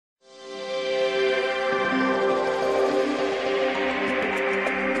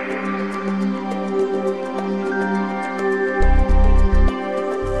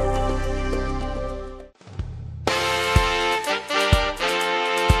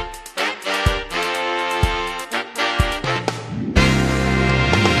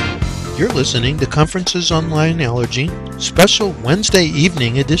You're listening to Conferences Online Allergy, special Wednesday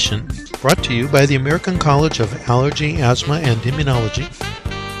evening edition, brought to you by the American College of Allergy, Asthma, and Immunology.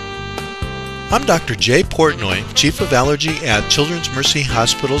 I'm Dr. Jay Portnoy, Chief of Allergy at Children's Mercy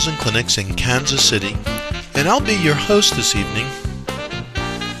Hospitals and Clinics in Kansas City, and I'll be your host this evening.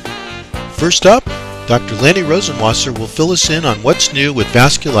 First up, Dr. Lanny Rosenwasser will fill us in on what's new with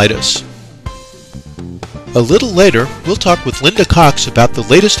vasculitis. A little later, we'll talk with Linda Cox about the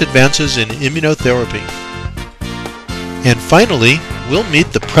latest advances in immunotherapy. And finally, we'll meet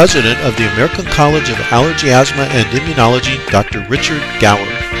the president of the American College of Allergy, Asthma, and Immunology, Dr. Richard Gower.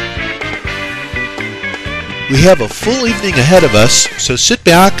 We have a full evening ahead of us, so sit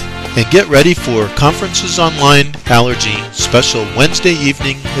back and get ready for Conferences Online Allergy, special Wednesday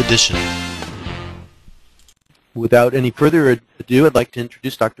evening edition. Without any further ado, I'd like to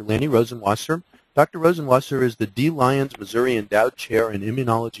introduce Dr. Lanny Rosenwasser. Dr. Rosenwasser is the D. Lyons, Missouri Endowed Chair in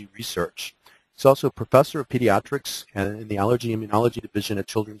Immunology Research. He's also Professor of Pediatrics in the Allergy Immunology Division at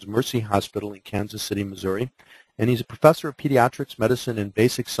Children's Mercy Hospital in Kansas City, Missouri. And he's a Professor of Pediatrics, Medicine, and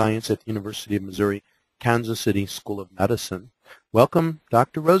Basic Science at the University of Missouri, Kansas City School of Medicine. Welcome,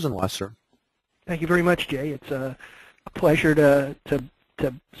 Dr. Rosenwasser. Thank you very much, Jay. It's a pleasure to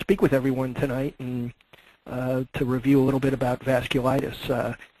speak with everyone tonight and to review a little bit about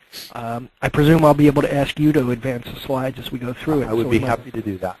vasculitis. I presume I'll be able to ask you to advance the slides as we go through it. I would be happy to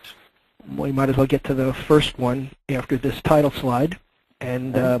do that. We might as well get to the first one after this title slide.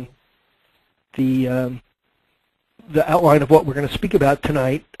 And the outline of what we're going to speak about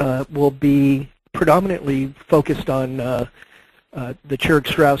tonight will be predominantly focused on the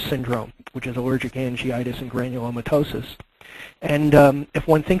Churg-Strauss syndrome, which is allergic angiitis and granulomatosis. And if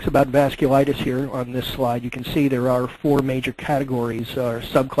one thinks about vasculitis here on this slide, you can see there are four major categories or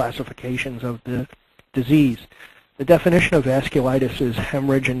subclassifications of the disease. The definition of vasculitis is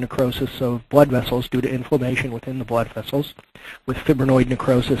hemorrhage and necrosis of blood vessels due to inflammation within the blood vessels, with fibrinoid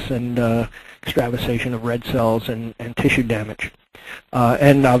necrosis and extravasation of red cells and tissue damage.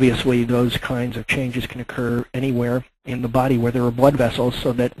 And obviously those kinds of changes can occur anywhere in the body where there are blood vessels,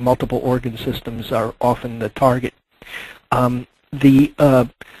 so that multiple organ systems are often the target. The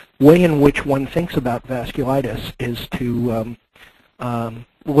way in which one thinks about vasculitis is to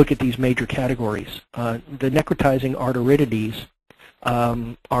look at these major categories. The necrotizing arteritides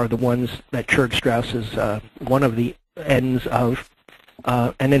are the ones that Churg-Strauss is one of the ends of.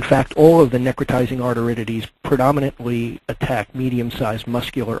 And in fact, all of the necrotizing arteritides predominantly attack medium-sized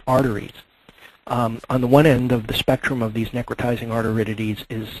muscular arteries. On the one end of the spectrum of these necrotizing arteritides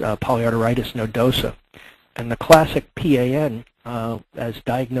is polyarteritis nodosa. And the classic PAN, as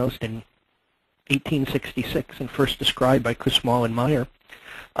diagnosed in 1866 and first described by Kussmaul and Meyer,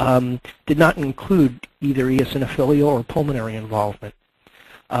 did not include either eosinophilia or pulmonary involvement.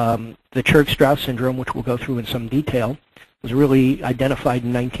 The Churg-Strauss syndrome, which we'll go through in some detail, was really identified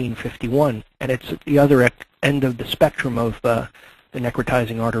in 1951, and it's at the other end of the spectrum of the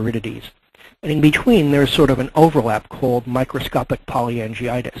necrotizing arteritides. And in between, there's sort of an overlap called microscopic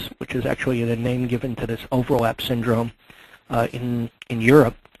polyangiitis, which is actually the name given to this overlap syndrome in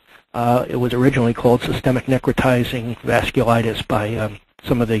Europe. It was originally called systemic necrotizing vasculitis by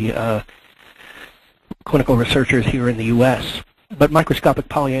some of the clinical researchers here in the U.S. But microscopic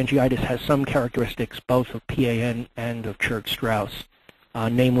polyangiitis has some characteristics both of PAN and of Churg-Strauss.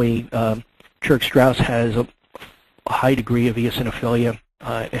 Namely, Churg-Strauss has a high degree of eosinophilia,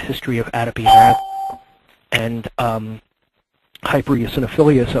 a history of atopy and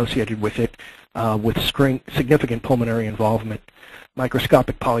hypereosinophilia associated with it, with significant pulmonary involvement.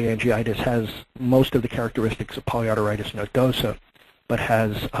 Microscopic polyangiitis has most of the characteristics of polyarteritis nodosa, but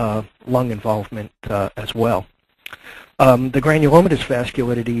has lung involvement as well. The granulomatous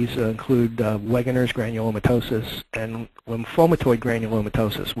vasculitides include Wegener's granulomatosis and lymphomatoid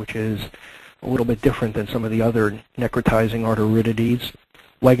granulomatosis, which is a little bit different than some of the other necrotizing arteritides.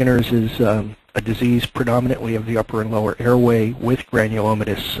 Wegener's is a disease predominantly of the upper and lower airway with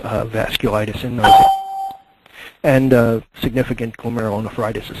granulomatous vasculitis in those, and significant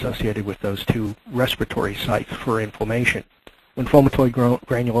glomerulonephritis associated with those two respiratory sites for inflammation. Lymphomatoid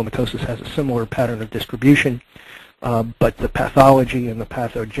granulomatosis has a similar pattern of distribution, but the pathology and the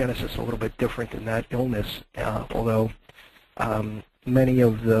pathogenesis are a little bit different in that illness, although many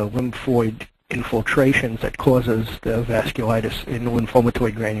of the lymphoid infiltrations that causes the vasculitis in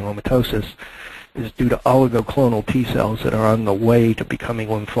lymphomatoid granulomatosis is due to oligoclonal T cells that are on the way to becoming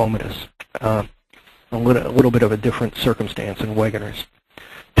lymphomatous. A little bit of a different circumstance in Wegener's.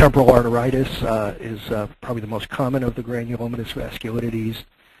 Temporal arteritis is probably the most common of the granulomatous vasculitides,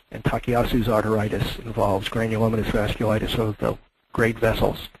 and Takayasu's arteritis involves granulomatous vasculitis of the great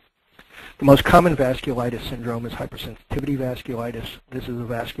vessels. The most common vasculitis syndrome is hypersensitivity vasculitis. This is a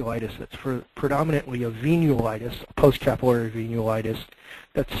vasculitis that's predominantly a venulitis, a post-capillary venulitis,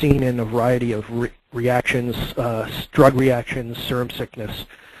 that's seen in a variety of reactions, drug reactions, serum sickness,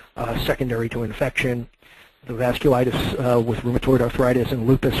 secondary to infection. The vasculitis with rheumatoid arthritis and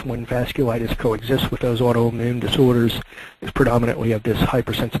lupus, when vasculitis coexists with those autoimmune disorders, is predominantly of this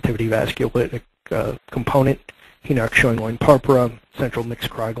hypersensitivity vasculitic component. Henoch Schoenlein purpura, central mixed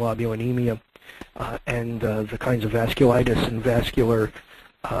cryoglobulinemia, and the kinds of vasculitis and vascular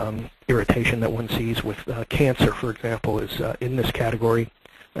irritation that one sees with cancer, for example, is in this category.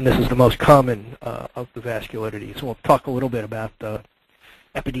 And this is the most common of the vasculitides. So we'll talk a little bit about the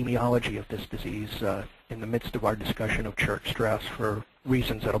epidemiology of this disease in the midst of our discussion of Church-Strauss for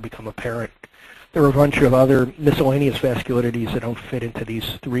reasons that will become apparent. There are a bunch of other miscellaneous vasculitides that don't fit into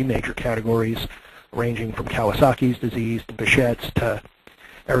these three major categories, ranging from Kawasaki's disease to Behçet's to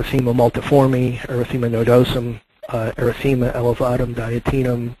erythema multiforme, erythema nodosum, erythema elevatum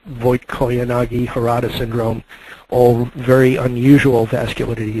diatinum, Voigt-Koyanagi-Harada syndrome, all very unusual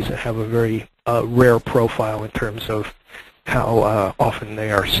vasculitides that have a very rare profile in terms of how often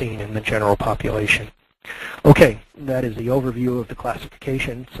they are seen in the general population. Okay, that is the overview of the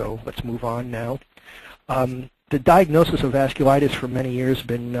classification, so let's move on now. The diagnosis of vasculitis for many years has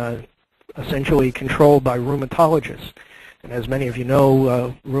been essentially controlled by rheumatologists. And as many of you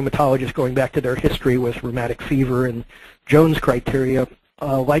know, rheumatologists, going back to their history with rheumatic fever and Jones criteria,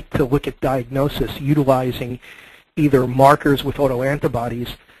 like to look at diagnosis utilizing either markers with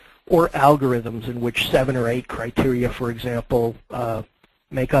autoantibodies or algorithms in which 7 or 8 criteria, for example,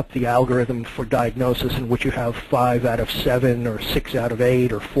 make up the algorithm for diagnosis, in which you have 5 out of 7 or 6 out of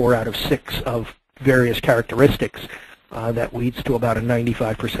 8 or 4 out of 6 of various characteristics. That leads to about a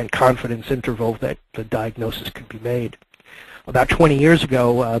 95% confidence interval that the diagnosis could be made. About 20 years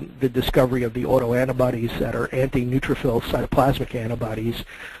ago, the discovery of the autoantibodies that are anti-neutrophil cytoplasmic antibodies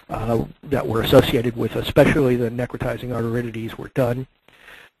that were associated with especially the necrotizing arteritides were done.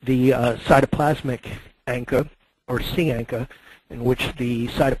 The cytoplasmic ANCA, or C-ANCA, in which the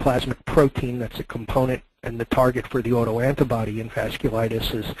cytoplasmic protein that's a component and the target for the autoantibody in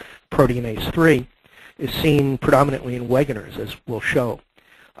vasculitis is proteinase 3, is seen predominantly in Wegeners, as we'll show.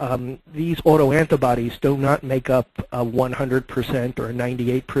 These autoantibodies do not make up a 100% or a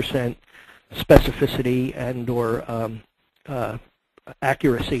 98% specificity and or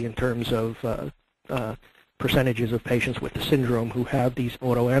accuracy in terms of percentages of patients with the syndrome who have these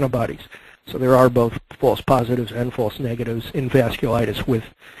autoantibodies. So there are both false positives and false negatives in vasculitis with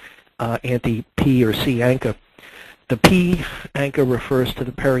anti-P or C-ANCA. The P-ANCA refers to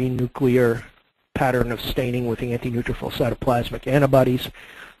the perinuclear pattern of staining with the anti-neutrophil cytoplasmic antibodies,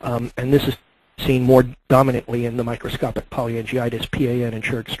 and this is seen more dominantly in the microscopic polyangiitis, PAN, and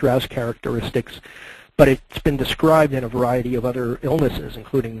Church-Strauss characteristics, but it's been described in a variety of other illnesses,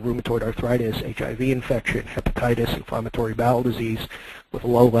 including rheumatoid arthritis, HIV infection, hepatitis, inflammatory bowel disease, with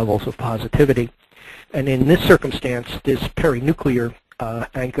low levels of positivity. And in this circumstance, this perinuclear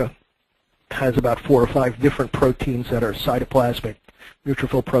ANCA has about 4 or 5 different proteins that are cytoplasmic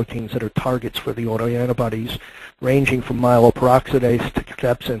neutrophil proteins that are targets for the autoantibodies, ranging from myeloperoxidase to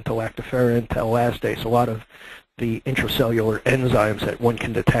cathepsin to lactoferrin to elastase. A lot of the intracellular enzymes that one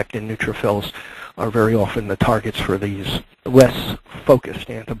can detect in neutrophils are very often the targets for these less focused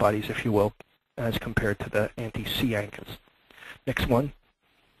antibodies, if you will, as compared to the anti-C-ANCAs. Next one.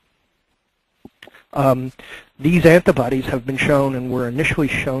 These antibodies have been shown and were initially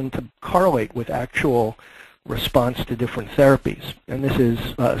shown to correlate with actual response to different therapies. And this is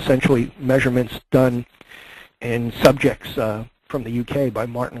essentially measurements done in subjects from the UK by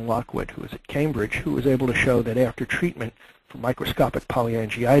Martin Lockwood, who was at Cambridge, who was able to show that after treatment for microscopic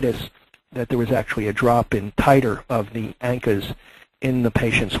polyangiitis, that there was actually a drop in titer of the ANCAs in the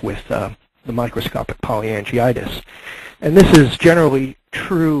patients with the microscopic polyangiitis. And this is generally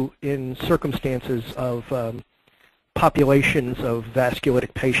true in circumstances of populations of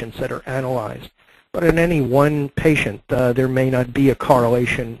vasculitic patients that are analyzed. But in any one patient, there may not be a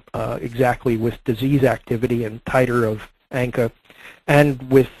correlation exactly with disease activity and titer of ANCA and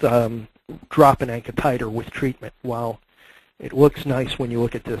with drop in ANCA titer with treatment. While it looks nice when you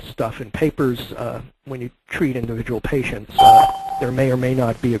look at this stuff in papers, when you treat individual patients, there may or may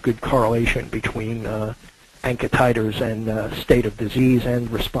not be a good correlation between ANCA titers and state of disease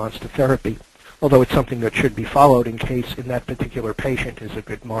and response to therapy. Although it's something that should be followed in case in that particular patient is a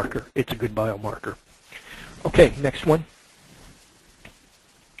good marker. It's a good biomarker. Okay, next one.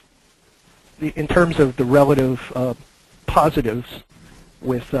 In terms of the relative positives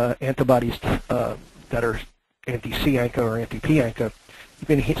with antibodies that are anti-C-ANCA or anti-P-ANCA, you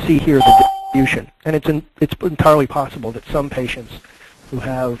can see here the distribution. And it's entirely possible that some patients who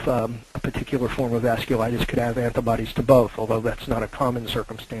have a particular form of vasculitis could have antibodies to both, although that's not a common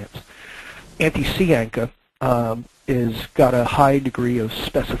circumstance. Anti-C-ANCA is got a high degree of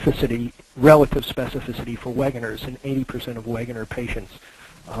specificity, relative specificity for Wegener's, and 80% of Wegener patients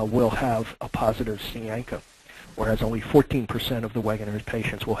will have a positive C-ANCA, whereas only 14% of the Wegener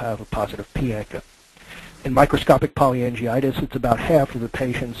patients will have a positive P-ANCA. In microscopic polyangiitis, it's about half of the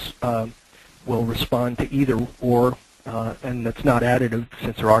patients will respond to either or, and that's not additive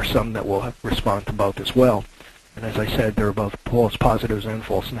since there are some that will respond to both as well. And as I said, there are both false positives and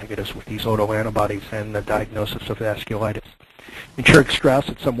false negatives with these autoantibodies and the diagnosis of vasculitis. In Churg-Strauss,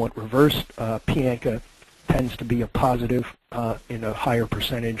 it's somewhat reversed. P-ANCA tends to be a positive in a higher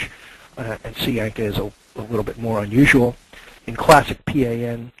percentage, and C-ANCA is a little bit more unusual. In classic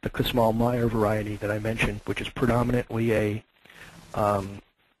PAN, the Kussmaul-Meyer variety that I mentioned, which is predominantly a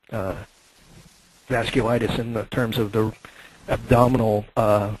vasculitis in the terms of the abdominal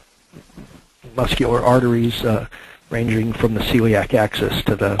muscular arteries ranging from the celiac axis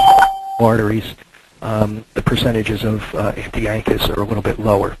to the arteries, the percentages of anti-ANCAs are a little bit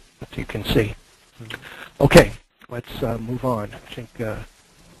lower, as you can see. Okay, let's move on. I think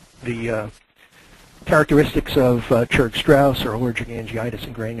the characteristics of Churg-Strauss or allergic angiitis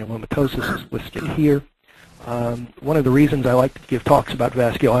and granulomatosis is listed here. One of the reasons I like to give talks about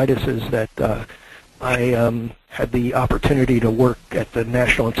vasculitis is that I had the opportunity to work at the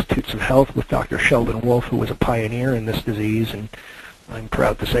National Institutes of Health with Dr. Sheldon Wolf, who was a pioneer in this disease, and I'm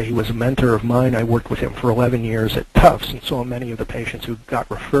proud to say he was a mentor of mine. I worked with him for 11 years at Tufts and saw many of the patients who got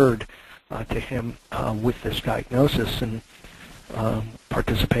referred to him with this diagnosis and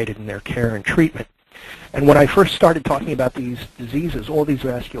participated in their care and treatment. And when I first started talking about these diseases, all these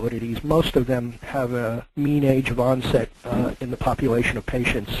vasculitides, most of them have a mean age of onset in the population of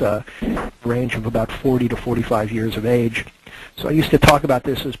patients, range of about 40 to 45 years of age. So I used to talk about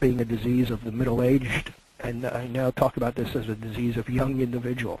this as being a disease of the middle-aged, and I now talk about this as a disease of young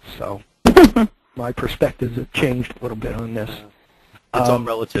individuals. So my perspectives have changed a little bit on this. It's all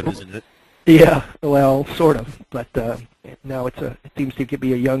relative, isn't it? Yeah, well, sort of, but now it seems to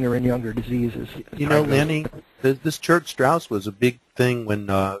be a younger and younger disease. You know, Lanny, this Churg-Strauss was a big thing when,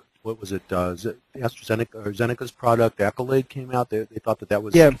 what was it, AstraZeneca, or Zeneca's product, Accolade, came out. They thought that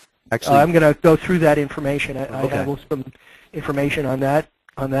was actually... I'm going to go through that information. I Okay. have some information on that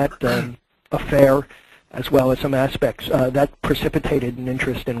affair, as well as some aspects. That precipitated an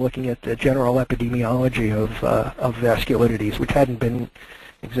interest in looking at the general epidemiology of vasculitides, which hadn't been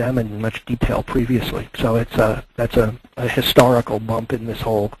examined in much detail previously. So that's a historical bump in this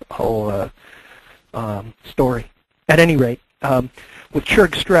whole story. At any rate, with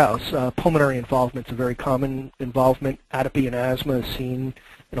Churg-Strauss, pulmonary involvement is a very common involvement. Atopy and asthma is seen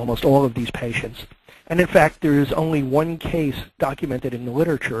in almost all of these patients. And in fact, there is only one case documented in the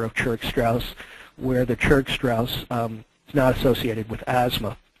literature of Churg-Strauss where the Churg-Strauss is not associated with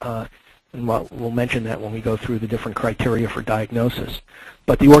asthma. And we'll mention that when we go through the different criteria for diagnosis.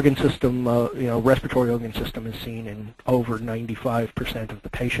 But the organ system, respiratory organ system is seen in over 95% of the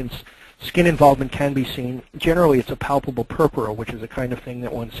patients. Skin involvement can be seen. Generally, it's a palpable purpura, which is a kind of thing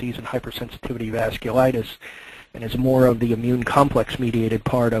that one sees in hypersensitivity vasculitis, and is more of the immune complex-mediated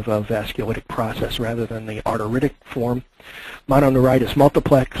part of a vasculitic process rather than the arteritic form. Mononeuritis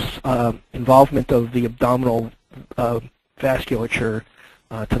multiplex, involvement of the abdominal vasculature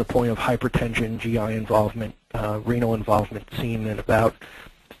to the point of hypertension, GI involvement, renal involvement seen in about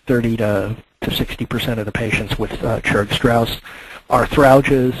 30 to 60% of the patients with Churg-Strauss.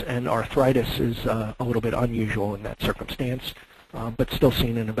 Arthralgias and arthritis is a little bit unusual in that circumstance, but still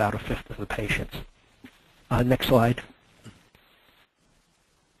seen in about a fifth of the patients. Next slide.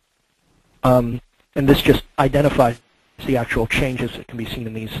 And this just identifies the actual changes that can be seen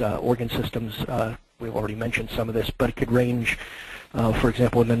in these organ systems. We've already mentioned some of this, but it could range, for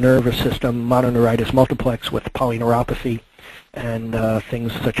example, in the nervous system, mononeuritis multiplex with polyneuropathy, and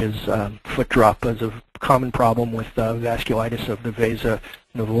things such as foot drop is a common problem with vasculitis of the vasa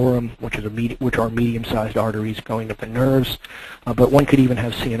nervorum, which are medium-sized arteries going up the nerves. But one could even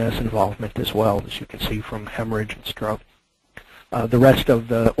have CNS involvement as well, as you can see from hemorrhage and stroke. The rest of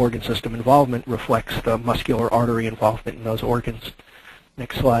the organ system involvement reflects the muscular artery involvement in those organs.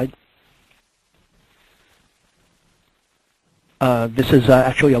 Next slide. This is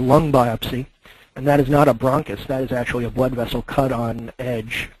actually a lung biopsy, and that is not a bronchus. That is actually a blood vessel cut on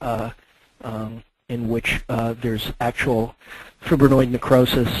edge in which there's actual fibrinoid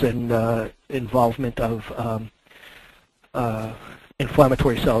necrosis and involvement of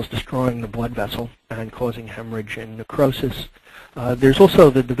inflammatory cells destroying the blood vessel and causing hemorrhage and necrosis. There's also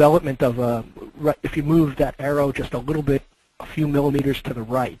the development of if you move that arrow just a little bit, a few millimeters to the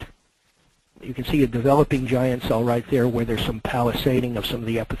right, you can see a developing giant cell right there where there's some palisading of some of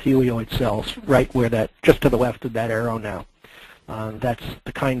the epithelioid cells right where that, just to the left of that arrow now. That's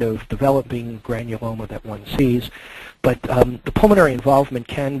the kind of developing granuloma that one sees. But the pulmonary involvement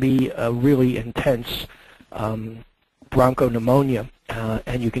can be a really intense bronchopneumonia,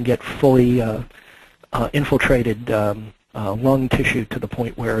 and you can get fully infiltrated lung tissue to the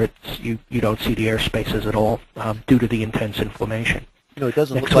point where you don't see the air spaces at all due to the intense inflammation. You know, it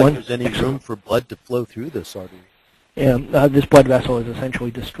doesn't look like there's any room for blood to flow through this artery. Yeah, this blood vessel is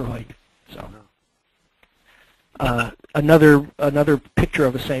essentially destroyed. So. Another picture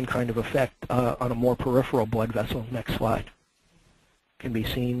of the same kind of effect on a more peripheral blood vessel. Next slide. Can be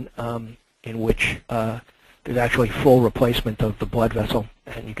seen in which there's actually full replacement of the blood vessel,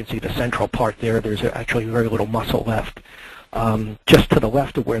 and you can see the central part there. There's actually very little muscle left. Just to the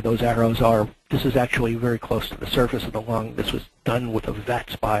left of where those arrows are, this is actually very close to the surface of the lung. This was done with a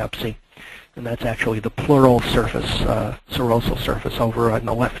VATS biopsy, and that's actually the pleural surface, serosal surface over on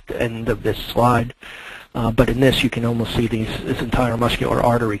the left end of this slide. But in this, you can almost see this entire muscular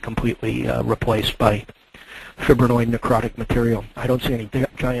artery completely replaced by fibrinoid necrotic material. I don't see any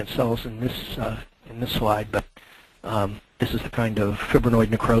giant cells in this slide, but this is the kind of fibrinoid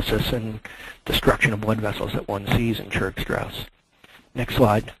necrosis and destruction of blood vessels that one sees in Churg-Strauss. Next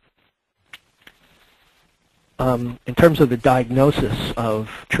slide. In terms of the diagnosis of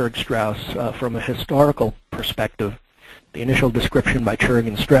Churg-Strauss from a historical perspective, the initial description by Churg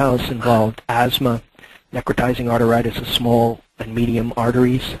and Strauss involved asthma, necrotizing arteritis of small and medium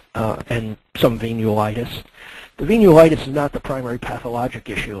arteries, and some venulitis. The venulitis is not the primary pathologic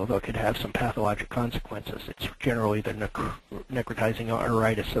issue, although it could have some pathologic consequences. It's generally the necrotizing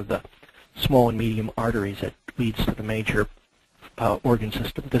arteritis of the small and medium arteries that leads to the major organ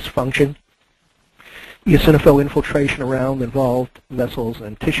system dysfunction. Eosinophil infiltration around involved vessels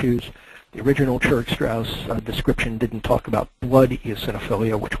and tissues. The original Churg-Strauss description didn't talk about blood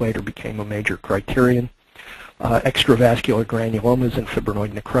eosinophilia, which later became a major criterion. Extravascular granulomas and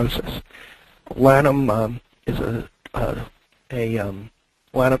fibrinoid necrosis. Lanham is the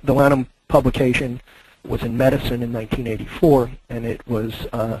Lanham publication was in Medicine in 1984, and it was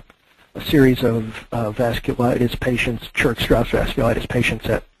a series of vasculitis patients, Churg-Strauss vasculitis patients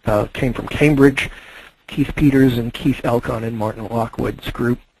that came from Cambridge, Keith Peters and Keith Elkon and Martin Lockwood's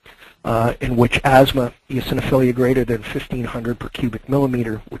group, in which asthma, eosinophilia greater than 1,500 per cubic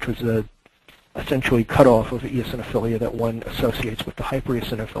millimeter, which was essentially cutoff of eosinophilia that one associates with the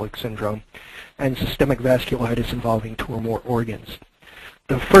hypereosinophilic syndrome, and systemic vasculitis involving two or more organs.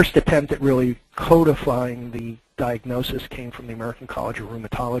 The first attempt at really codifying the diagnosis came from the American College of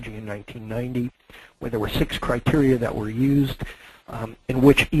Rheumatology in 1990, where there were 6 criteria that were used, in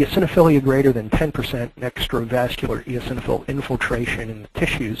which eosinophilia greater than 10% and extravascular eosinophil infiltration in the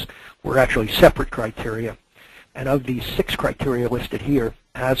tissues were actually separate criteria. And of these 6 criteria listed here,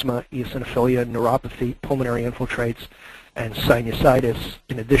 asthma, eosinophilia, neuropathy, pulmonary infiltrates, and sinusitis,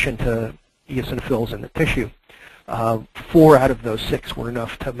 in addition to eosinophils in the tissue, 4 out of those 6 were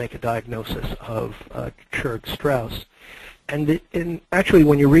enough to make a diagnosis of Churg-Strauss. And actually,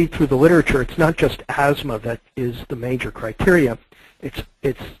 when you read through the literature, it's not just asthma that is the major criteria. It's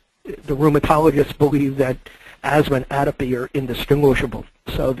the rheumatologists believe that asthma and atopy are indistinguishable.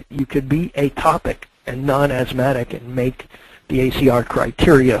 So you could be atopic and non-asthmatic and make the ACR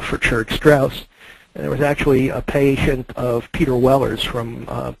criteria for Churg-Strauss. And there was actually a patient of Peter Weller's from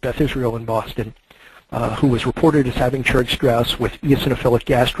Beth Israel in Boston who was reported as having Churg-Strauss with eosinophilic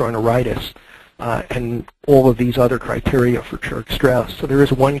gastroenteritis and all of these other criteria for Churg-Strauss. So there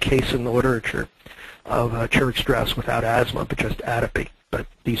is one case in the literature of Churg-Strauss without asthma, but just atopy, but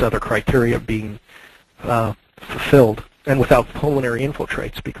these other criteria being fulfilled, and without pulmonary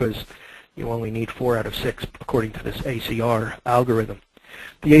infiltrates, because you only need 4 out of 6 according to this ACR algorithm.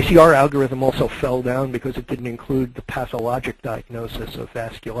 The ACR algorithm also fell down because it didn't include the pathologic diagnosis of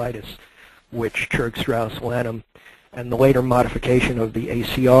vasculitis, which Churg-Strauss, Lanham, and the later modification of the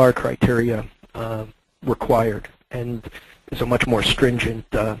ACR criteria required, and is a much more stringent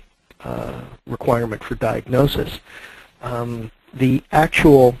requirement for diagnosis. The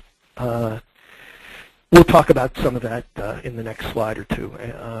actual, we'll talk about some of that in the next slide or two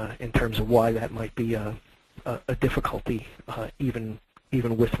in terms of why that might be a difficulty, even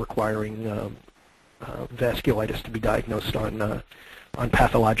with requiring vasculitis to be diagnosed on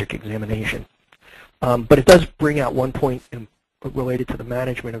pathologic examination. But it does bring out one point related to the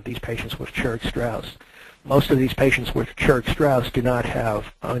management of these patients with Churg-Strauss. Most of these patients with Churg-Strauss do not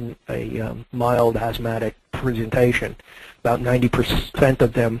have a mild asthmatic presentation. About 90%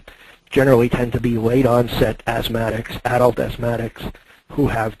 of them generally tend to be late-onset asthmatics, adult asthmatics, who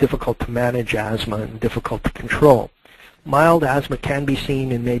have difficult to manage asthma and difficult to control. Mild asthma can be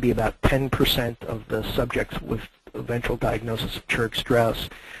seen in maybe about 10% of the subjects with eventual diagnosis of Churg-Strauss,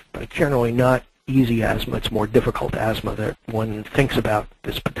 but it's generally not easy asthma. It's more difficult asthma that one thinks about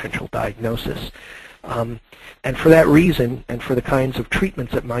this potential diagnosis. And for that reason, and for the kinds of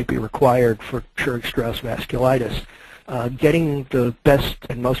treatments that might be required for Churg-Strauss vasculitis, getting the best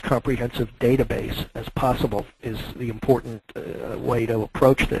and most comprehensive database as possible is the important way to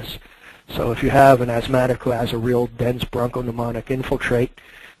approach this. So if you have an asthmatic who has a real dense bronchopneumonic infiltrate,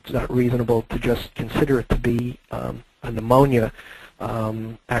 it's not reasonable to just consider it to be a pneumonia.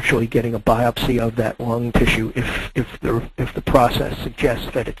 Actually getting a biopsy of that lung tissue if the process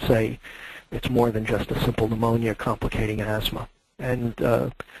suggests that it's more than just a simple pneumonia complicating asthma. And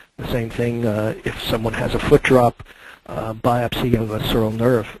the same thing if someone has a foot drop, biopsy of a sural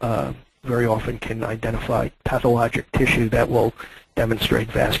nerve very often can identify pathologic tissue that will demonstrate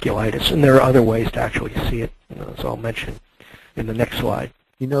vasculitis. And there are other ways to actually see it, as I'll mention in the next slide.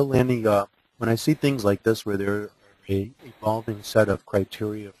 You know, Lanny, when I see things like this where there are an evolving set of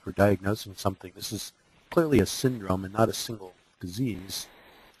criteria for diagnosing something, this is clearly a syndrome and not a single disease.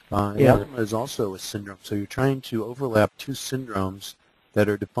 Asthma is also a syndrome, so you're trying to overlap two syndromes that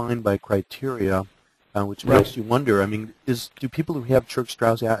are defined by criteria, which makes you wonder, I mean, do people who have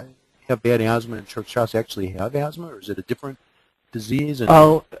Churg-Strauss have bad asthma and Churg-Strauss actually have asthma, or is it a different disease? And,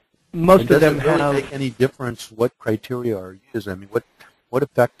 most of them does it really have. make any difference what criteria are used? I mean, what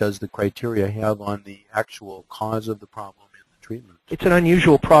effect does the criteria have on the actual cause of the problem and the treatment? It's an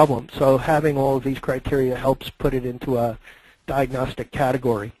unusual problem, so having all of these criteria helps put it into a diagnostic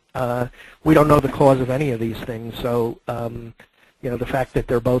category. We don't know the cause of any of these things, so the fact that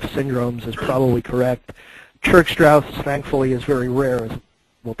they're both syndromes is probably correct. Churg-Strauss, thankfully, is very rare, as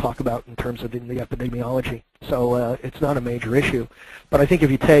we'll talk about in terms of the epidemiology. So it's not a major issue. But I think if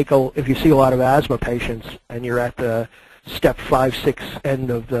you see a lot of asthma patients and you're at the step 5, 6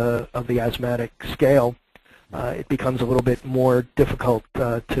 end of the asthmatic scale, it becomes a little bit more difficult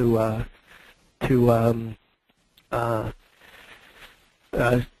to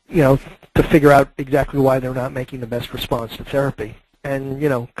figure out exactly why they're not making the best response to therapy. And,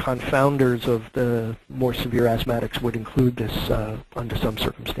 confounders of the more severe asthmatics would include this under some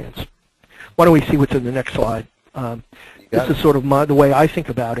circumstance. Why don't we see what's in the next slide? This is sort of the way I think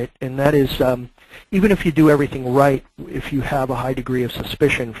about it, and that is even if you do everything right, if you have a high degree of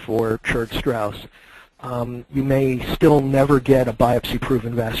suspicion for Churg-Strauss, you may still never get a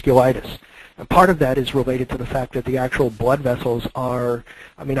biopsy-proven vasculitis. And part of that is related to the fact that the actual blood vessels are,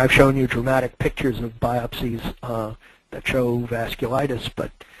 I've shown you dramatic pictures of biopsies that show vasculitis,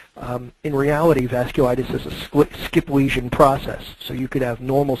 but in reality, vasculitis is a skip lesion process. So you could have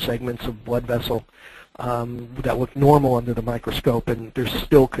normal segments of blood vessel that look normal under the microscope, and there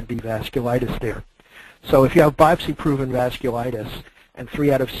still could be vasculitis there. So if you have biopsy-proven vasculitis and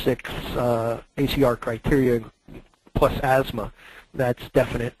 3 out of 6 ACR criteria plus asthma, that's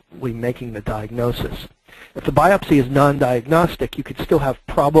definitely making the diagnosis. If the biopsy is non-diagnostic, you could still have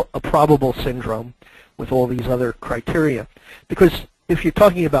a probable syndrome with all these other criteria. Because if you're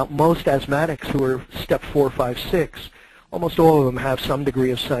talking about most asthmatics who are step 4, 5, 6, almost all of them have some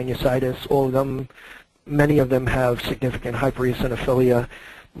degree of sinusitis. Many of them have significant hypereosinophilia.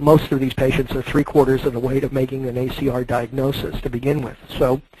 Most of these patients are 3/4 of the way to making an ACR diagnosis to begin with.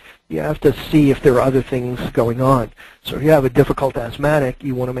 So you have to see if there are other things going on. So if you have a difficult asthmatic,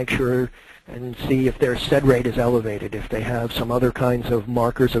 you want to make sure and see if their SED rate is elevated, if they have some other kinds of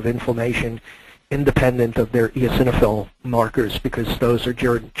markers of inflammation independent of their eosinophil markers, because those are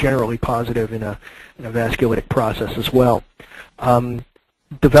generally positive in a vasculitic process as well.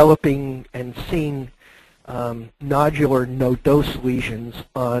 Developing and seeing nodular no-dose lesions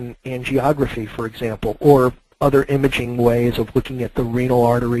on angiography, for example, or other imaging ways of looking at the renal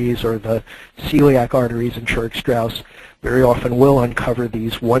arteries or the celiac arteries in Churg-Strauss very often will uncover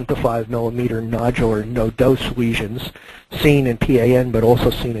these 1 to 5 millimeter nodular no-dose lesions seen in PAN but also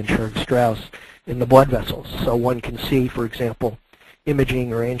seen in Churg-Strauss in the blood vessels. So one can see, for example,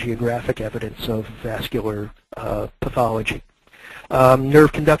 imaging or angiographic evidence of vascular pathology.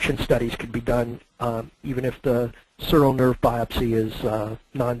 Nerve conduction studies could be done even if the sural nerve biopsy is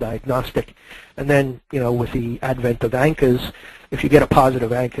non-diagnostic. And then, with the advent of ANCAs, if you get a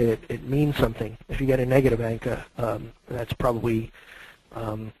positive ANCA, it means something. If you get a negative ANCA, that's probably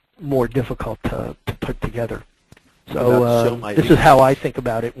more difficult to put together. So this is how I think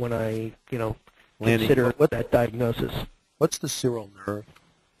about it when I, Lanny, consider that diagnosis. What's the sural nerve?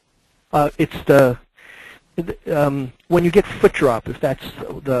 It's when you get foot drop, if that's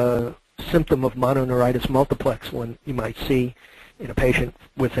the symptom of mononeuritis multiplex, one you might see in a patient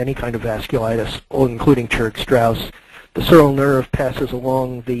with any kind of vasculitis, including Churg-Strauss, the sural nerve passes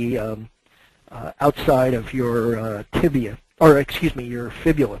along the outside of your tibia, or excuse me, your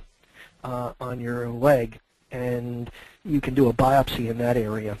fibula on your leg, and you can do a biopsy in that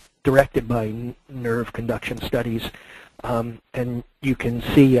area directed by nerve conduction studies, and you can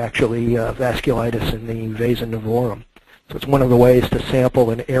see actually vasculitis in the vasa nivorum. So it's one of the ways to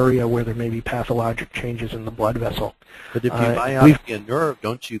sample an area where there may be pathologic changes in the blood vessel. But if you biopsy a nerve,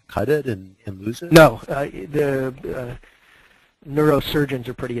 don't you cut it and lose it? No. The neurosurgeons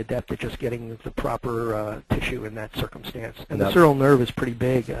are pretty adept at just getting the proper tissue in that circumstance. And the sural nerve is pretty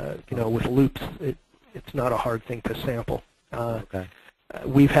big. With loops, it's not a hard thing to sample. Okay.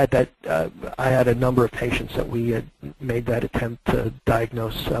 We've had that. I had a number of patients that we had made that attempt to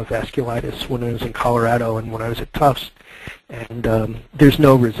diagnose vasculitis when I was in Colorado and when I was at Tufts. And there's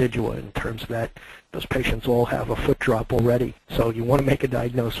no residua in terms of that. Those patients all have a foot drop already. So you want to make a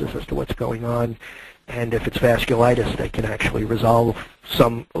diagnosis as to what's going on. And if it's vasculitis, they can actually resolve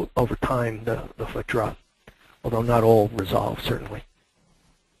some over time, the foot drop, although not all resolve, certainly.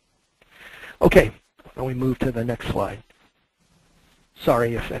 Okay, now we move to the next slide.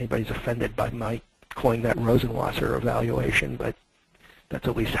 Sorry if anybody's offended by my calling that Rosenwasser evaluation, but that's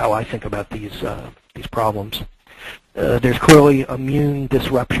at least how I think about these problems. There's clearly immune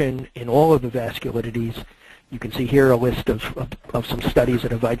disruption in all of the vasculitides. You can see here a list of some studies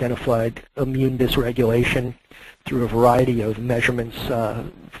that have identified immune dysregulation through a variety of measurements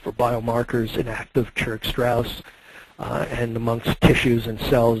for biomarkers in active Churg-Strauss and amongst tissues and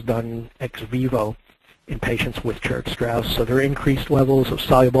cells done ex vivo in patients with Churg-Strauss. So there are increased levels of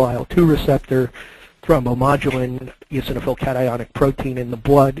soluble IL-2 receptor, thrombomodulin, eosinophil cationic protein in the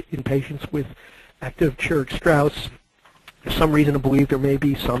blood in patients with active Churg-Strauss. There's some reason to believe there may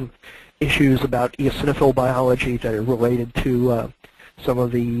be some issues about eosinophil biology that are related to some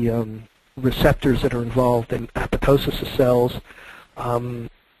of the receptors that are involved in apoptosis of cells.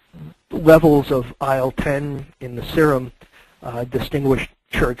 Levels of IL-10 in the serum distinguished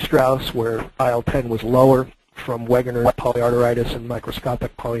Churg-Strauss, where IL-10 was lower, from Wegener polyarteritis and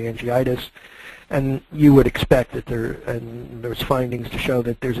microscopic polyangiitis. And you would expect that there's findings to show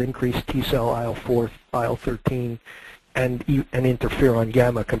that there's increased T-cell IL-4, IL-13, and interferon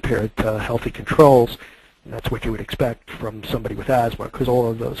gamma compared to healthy controls. And that's what you would expect from somebody with asthma, because all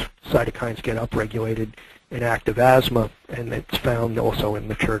of those cytokines get upregulated in active asthma, and it's found also in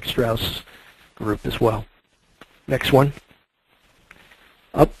the Churg-Strauss group as well. Next one.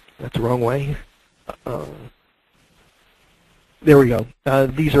 Up, that's the wrong way. There we go.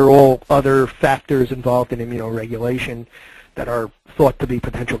 These are all other factors involved in immunoregulation that are thought to be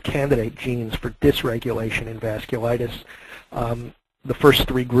potential candidate genes for dysregulation in vasculitis. The first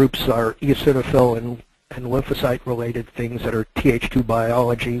three groups are eosinophil and lymphocyte-related things that are Th2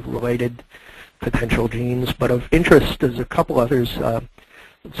 biology-related potential genes. But of interest is a couple others.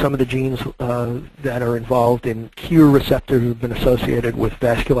 Some of the genes that are involved in Q receptors have been associated with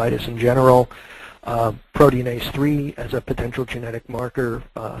vasculitis in general. Proteinase 3 as a potential genetic marker,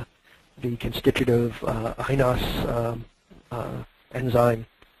 the constitutive INOS enzyme,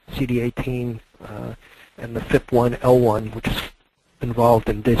 CD18, and the FIP1L1, which is involved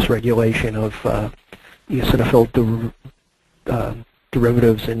in dysregulation of eosinophil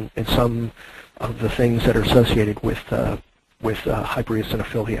derivatives in some of the things that are associated with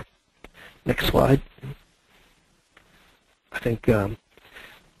hypereosinophilia. Next slide. I think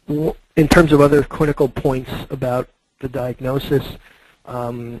in terms of other clinical points about the diagnosis,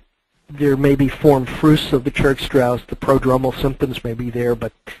 there may be forme fruste of the Churg-Strauss. The prodromal symptoms may be there,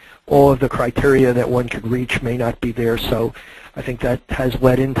 but all of the criteria that one could reach may not be there. So I think that has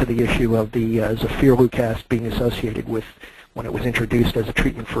led into the issue of the zafirlukast being associated with, when it was introduced as a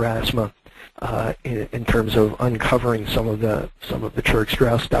treatment for asthma, in terms of uncovering some of the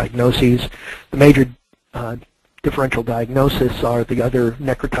Churg-Strauss diagnoses. The major differential diagnosis are the other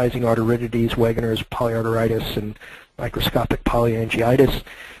necrotizing arteritides, Wegener's polyarteritis and microscopic polyangiitis,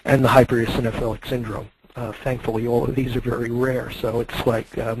 and the hypereosinophilic syndrome. Thankfully, all of these are very rare, so it's like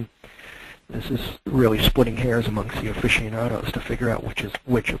this is really splitting hairs amongst the aficionados to figure out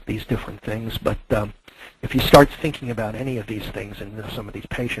which of these different things. But if you start thinking about any of these things in some of these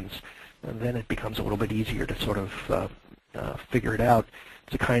patients, then it becomes a little bit easier to sort of figure it out.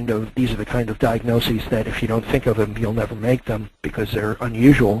 These are the kind of diagnoses that if you don't think of them, you'll never make them because they're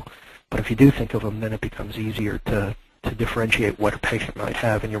unusual. But if you do think of them, then it becomes easier to differentiate what a patient might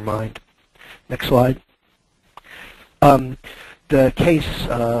have in your mind. Next slide. The case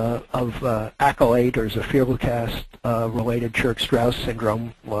of accolade or Zafirlukast-related Churg-Strauss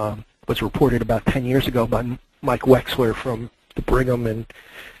syndrome was reported about 10 years ago by Mike Wexler from the Brigham and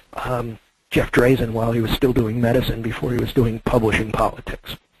Jeff Drazen while he was still doing medicine before he was doing publishing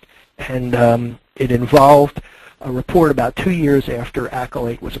politics. And it involved a report about 2 years after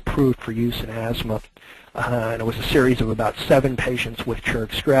accolade was approved for use in asthma. And it was a series of about 7 patients with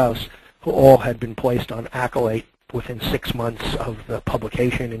Churg-Strauss who all had been placed on accolade within 6 months of the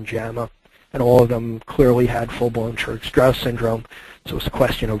publication in JAMA, and all of them clearly had full-blown Churg-Strauss syndrome. So it's a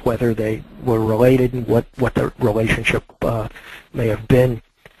question of whether they were related and what the relationship may have been.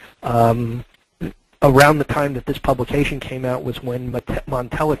 Around the time that this publication came out was when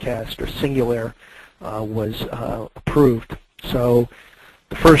Montelukast or Singulair was approved. So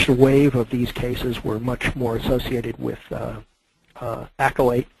the first wave of these cases were much more associated with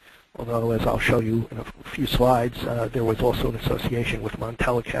accolade, although as I'll show you in a few slides, there was also an association with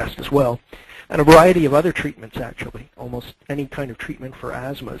Montelukast as well. And a variety of other treatments, actually. Almost any kind of treatment for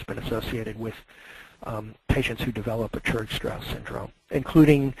asthma has been associated with patients who develop a Churg-Strauss syndrome,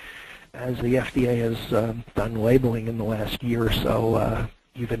 including, as the FDA has done labeling in the last year or so,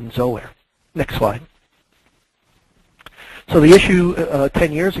 even Xolair. Next slide. So the issue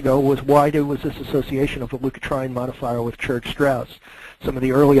 10 years ago was why there was this association of a leukotriene modifier with Churg-Strauss. Some of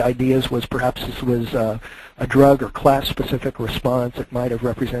the early ideas was perhaps this was a drug or class-specific response. It might have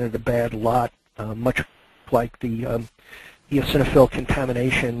represented a bad lot, much like the eosinophil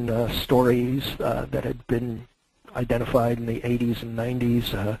contamination stories that had been identified in the 80s and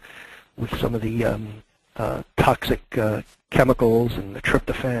 90s with some of the toxic chemicals and the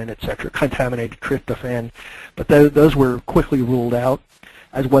tryptophan, etc., contaminated tryptophan. But those were quickly ruled out,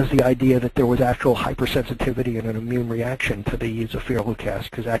 as was the idea that there was actual hypersensitivity and an immune reaction to the Zafirlukast,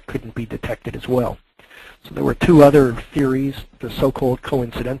 because that couldn't be detected as well. So there were 2 other theories, the so-called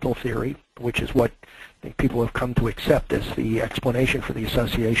coincidental theory, which is what I think people have come to accept as the explanation for the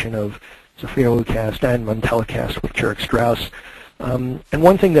association of Zafirlukast and Montelukast with Churg-Strauss. And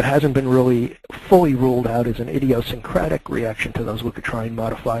one thing that hasn't been really fully ruled out is an idiosyncratic reaction to those leukotriene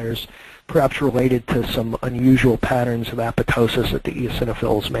modifiers, perhaps related to some unusual patterns of apoptosis that the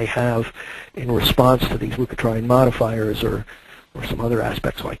eosinophils may have in response to these leukotriene modifiers or some other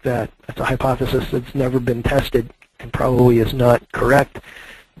aspects like that. That's a hypothesis that's never been tested and probably is not correct,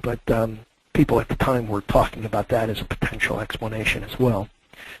 but people at the time were talking about that as a potential explanation as well.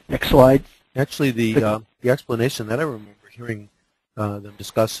 Next slide. Actually, the explanation that I remember hearing them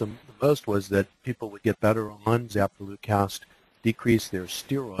discuss the most was that people would get better on Zafirlukast, decrease their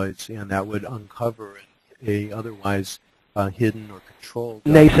steroids, and that would uncover a otherwise hidden or controlled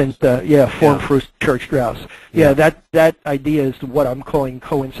nascent form for Churg-Strauss. Yeah, that idea is what I'm calling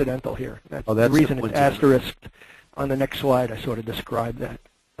coincidental here. That's the reason it's asterisked on the next slide. I sort of described that.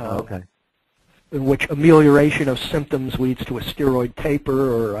 Okay. In which amelioration of symptoms leads to a steroid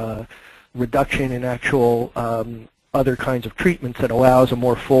taper or reduction in actual other kinds of treatments that allows a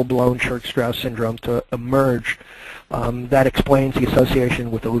more full-blown Churg-Strauss syndrome to emerge. That explains the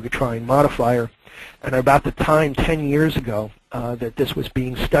association with the leukotriene modifier. And about the time, 10 years ago, that this was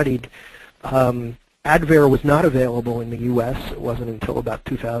being studied, Advair was not available in the U.S. It wasn't until about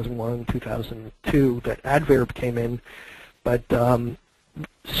 2001, 2002 that Advair came in. But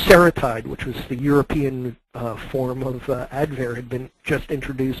Seretide, which was the European form of Advair, had been just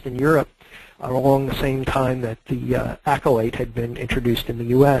introduced in Europe along the same time that the accolade had been introduced in the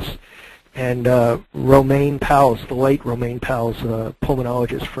U.S. And Romain Pals, the late Romain Pals,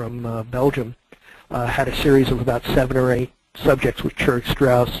 pulmonologist from Belgium, had a series of about 7 or 8 subjects with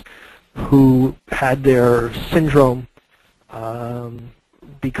Churg-Strauss who had their syndrome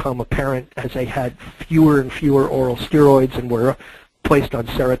become apparent as they had fewer and fewer oral steroids and were placed on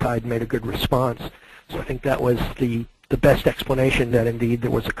Seretide and made a good response. So I think that was the best explanation that indeed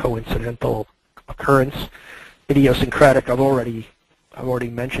there was a coincidental occurrence. Idiosyncratic, I've already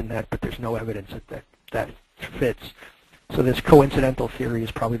mentioned that, but there's no evidence that fits. So this coincidental theory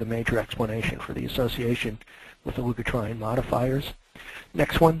is probably the major explanation for the association with the leukotriene modifiers.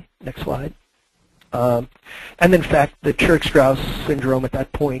 Next one, next slide. And in fact, the Churg-Strauss syndrome at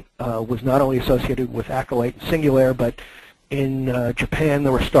that point was not only associated with accolade and Singulair, but in Japan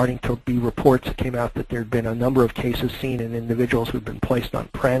there were starting to be reports that came out that there had been a number of cases seen in individuals who had been placed on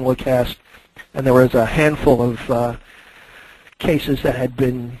Pranlukast, and there was a handful of cases that had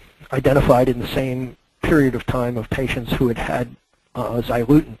been identified in the same period of time of patients who had had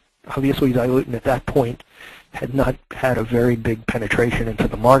Xyluton. Obviously, Xyluton at that point had not had a very big penetration into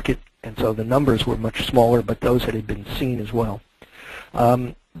the market, and so the numbers were much smaller, but those had been seen as well.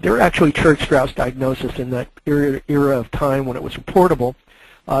 There were actually Church-Strauss diagnosis in that era of time when it was reportable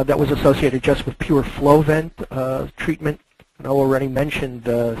that was associated just with pure flow vent treatment. And I already mentioned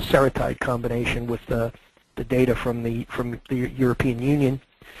the serotype combination with the data from the European Union.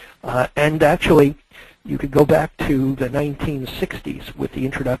 And actually, you could go back to the 1960s with the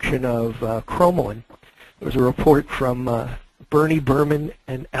introduction of cromolyn. There was a report from Bernie Berman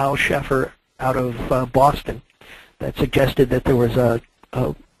and Al Sheffer out of Boston that suggested that there was a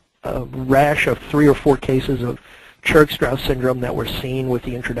rash of 3 or 4 cases of Church-Strauss syndrome that were seen with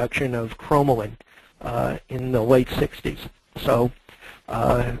the introduction of cromolyn in the late 60s. So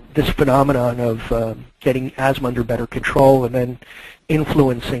this phenomenon of getting asthma under better control and then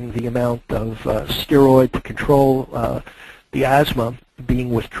influencing the amount of steroid to control the asthma being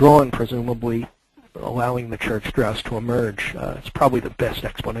withdrawn, presumably allowing the Church-Strauss to emerge. It's probably the best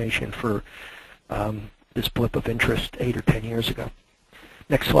explanation for this blip of interest 8 or 10 years ago.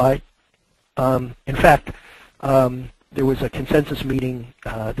 Next slide. In fact, there was a consensus meeting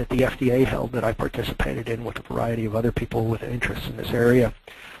that the FDA held that I participated in with a variety of other people with interest in this area,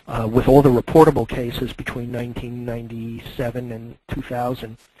 with all the reportable cases between 1997 and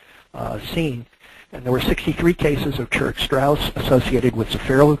 2000 seen. And there were 63 cases of Church-Strauss associated with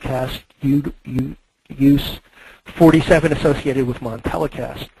Zafirlukast use, 47 associated with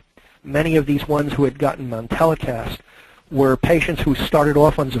Montelukast. Many of these ones who had gotten Montelukast were patients who started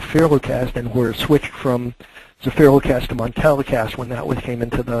off on Zafirlukast and were switched from Zafirlukast to Montelukast when that came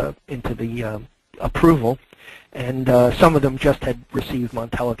into the approval, and some of them just had received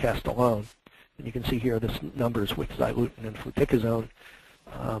Montelukast alone. And you can see here the numbers with xylutine and fluticasone,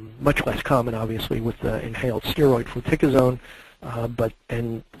 much less common, obviously, with the inhaled steroid fluticasone,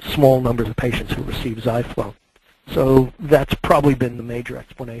 and small numbers of patients who receive Zyflo. So that's probably been the major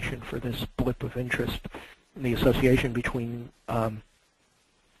explanation for this blip of interest in the association between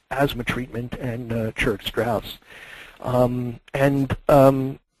asthma treatment and Church-Strauss.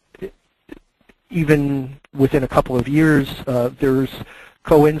 Even within a couple of years, there's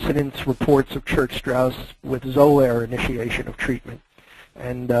coincidence reports of Church-Strauss with Xolair initiation of treatment.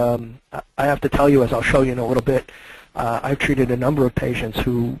 And I have to tell you, as I'll show you in a little bit, I've treated a number of patients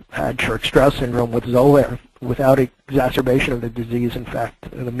who had Church-Strauss syndrome with Xolair without exacerbation of the disease, in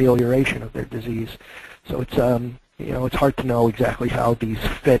fact, an amelioration of their disease. So it's it's hard to know exactly how these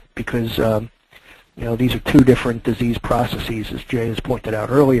fit because these are 2 different disease processes, as Jay has pointed out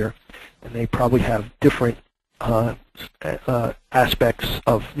earlier, and they probably have different aspects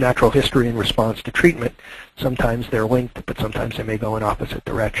of natural history in response to treatment. Sometimes they're linked, but sometimes they may go in opposite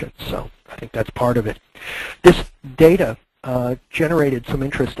directions. So I think that's part of it. This data generated some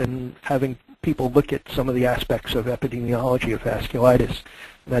interest in having people look at some of the aspects of epidemiology of vasculitis.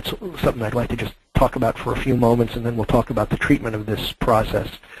 And that's something I'd like to just talk about for a few moments, and then we'll talk about the treatment of this process.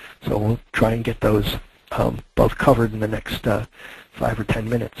 So we'll try and get those both covered in the next 5 or 10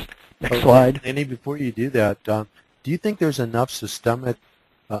 minutes. Next slide. Andy, before you do that, do you think there's enough systemic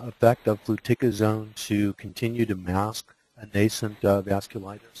effect of fluticasone to continue to mask a nascent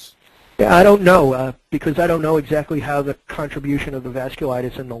vasculitis? Yeah, I don't know, because I don't know exactly how the contribution of the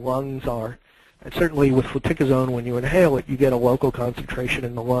vasculitis in the lungs are. And certainly with fluticasone, when you inhale it, you get a local concentration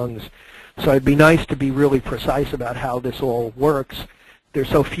in the lungs. So it'd be nice to be really precise about how this all works. There's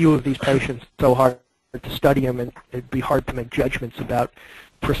so few of these patients, it's so hard to study them, and it'd be hard to make judgments about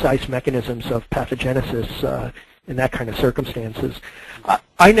precise mechanisms of pathogenesis in that kind of circumstances.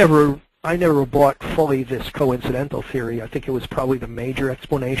 I never bought fully this coincidental theory. I think it was probably the major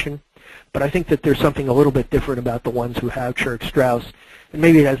explanation. But I think that there's something a little bit different about the ones who have Church-Strauss. And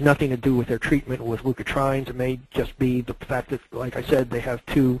maybe it has nothing to do with their treatment with leukotrienes. It may just be the fact that, like I said, they have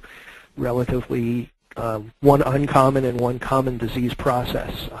 2 relatively, one uncommon and one common disease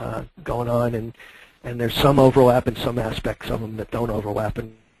process going on. And there's some overlap in some aspects of them that don't overlap.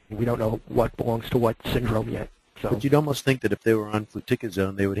 And we don't know what belongs to what syndrome yet. So. But you'd almost think that if they were on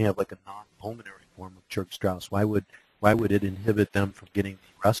fluticasone, they would have like a non-pulmonary form of Church-Strauss. Why would it inhibit them from getting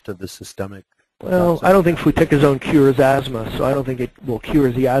the rest of the systemic? Well, I don't think fluticasone cures asthma, so I don't think it will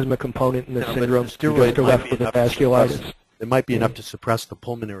cure the asthma component in the syndrome. Steroid you're left with the vasculitis. It might be enough to suppress the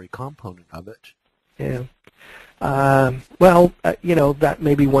pulmonary component of it. Yeah. That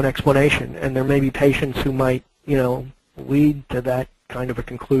may be one explanation, and there may be patients who might, lead to that kind of a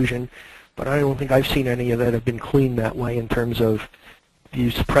conclusion, but I don't think I've seen any of that have been clean that way in terms of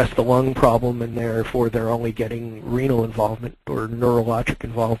you suppress the lung problem and therefore they're only getting renal involvement or neurologic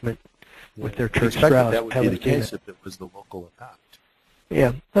involvement with their Church-Strauss. That would be the case if it was the local effect.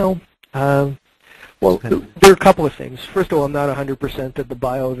 Yeah. Well, Well, there are a couple of things. First of all, I'm not 100% that the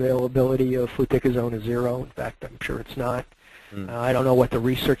bioavailability of fluticasone is 0. In fact, I'm sure it's not. I don't know what the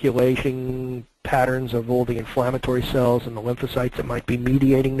recirculating patterns of all the inflammatory cells and the lymphocytes that might be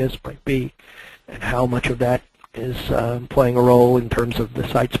mediating this might be, and how much of that is playing a role in terms of the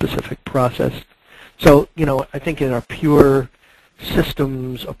site-specific process. So, I think in a pure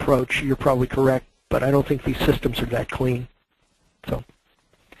systems approach, you're probably correct, but I don't think these systems are that clean. So,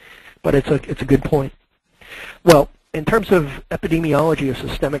 but it's a good point. Well, in terms of epidemiology of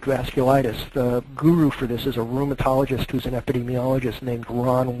systemic vasculitis, the guru for this is a rheumatologist who's an epidemiologist named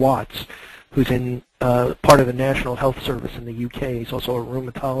Ron Watts, who's in part of the National Health Service in the UK. He's also a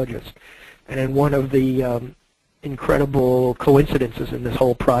rheumatologist. And in one of the incredible coincidences in this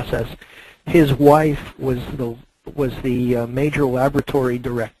whole process, his wife was the major laboratory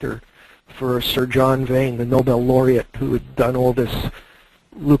director for Sir John Vane, the Nobel laureate, who had done all this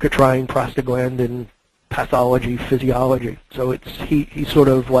leukotriene, prostaglandin, pathology, physiology. So he sort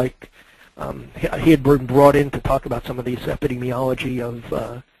of like he had been brought in to talk about some of these epidemiology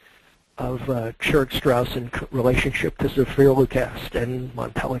of Church-Strauss in relationship to Zofirlukast and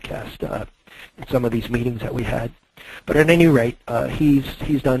Montelukast in some of these meetings that we had. But at any rate,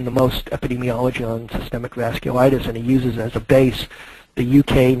 he's done the most epidemiology on systemic vasculitis, and he uses as a base the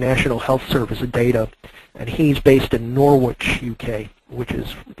UK National Health Service data, and he's based in Norwich, UK, which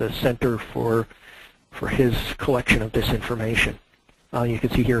is the center for his collection of this information. You can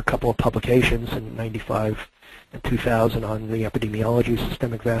see here a couple of publications in '95 and 2000 on the epidemiology of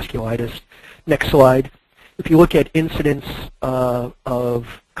systemic vasculitis. Next slide. If you look at incidence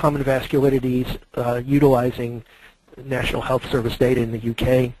of common vasculitides utilizing National Health Service data in the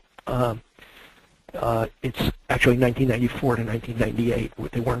UK, it's actually 1994 to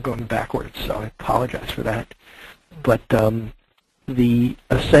 1998. They weren't going backwards, so I apologize for that. But the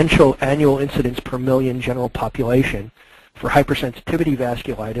essential annual incidence per million general population for hypersensitivity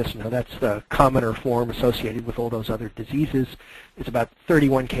vasculitis, now that's the commoner form associated with all those other diseases, is about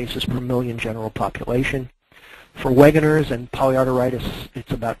 31 cases per million general population. For Wegener's and polyarteritis,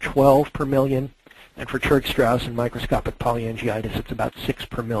 it's about 12 per million. And for Church-Strauss and microscopic polyangiitis, it's about 6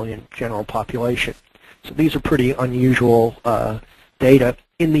 per million general population. So these are pretty unusual data.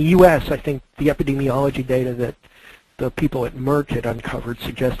 In the U.S., I think the epidemiology data that the people at Merck had uncovered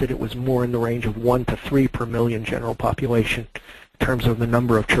suggested it was more in the range of 1 to 3 per million general population in terms of the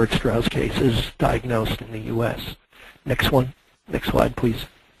number of Church-Strauss cases diagnosed in the U.S. Next one. Next slide, please.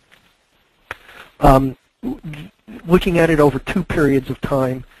 Looking at it over 2 periods of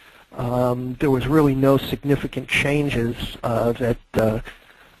time, there was really no significant changes that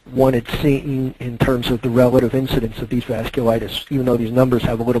one had seen in terms of the relative incidence of these vasculitis. Even though these numbers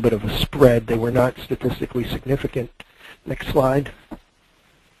have a little bit of a spread, they were not statistically significant. Next slide.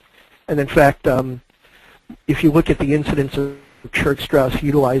 And in fact, if you look at the incidence of Church-Strauss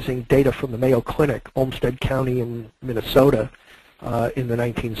utilizing data from the Mayo Clinic, Olmsted County in Minnesota in the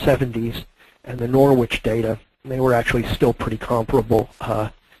 1970s, and the Norwich data, they were actually still pretty comparable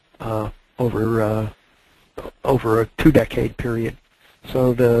over a 2-decade period.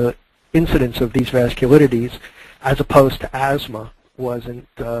 So the incidence of these vasculitides, as opposed to asthma, wasn't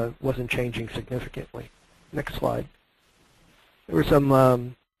changing significantly. Next slide. There was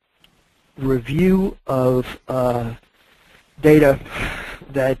some review of data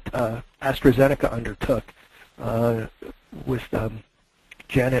that AstraZeneca undertook with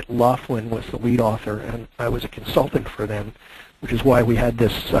Janet Laughlin was the lead author, and I was a consultant for them, which is why we had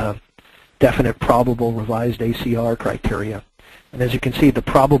this definite probable revised ACR criteria. And as you can see, the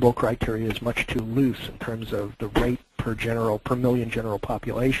probable criteria is much too loose in terms of the rate per million general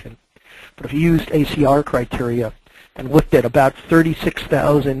population. But if you used ACR criteria and looked at about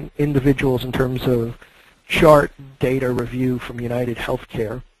 36,000 individuals in terms of chart data review from United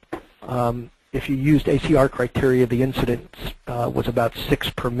Healthcare, if you used ACR criteria, the incidence was about 6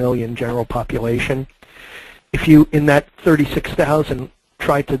 per million general population. If you, in that 36,000,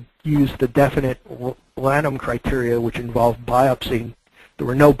 tried to use the definite Lanham criteria, which involved biopsy, there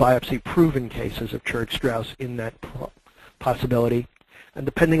were no biopsy-proven cases of Church-Strauss in that possibility. And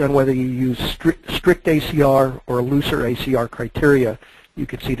depending on whether you use strict ACR or looser ACR criteria, you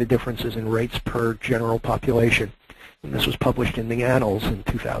could see the differences in rates per general population. And this was published in the Annals in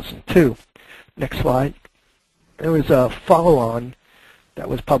 2002. Next slide. There was a follow-on that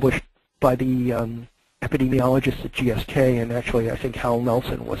was published by the epidemiologists at GSK, and actually I think Hal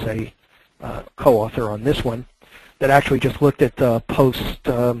Nelson was a co-author on this one, that actually just looked at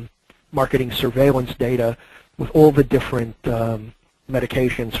post-marketing surveillance data with all the different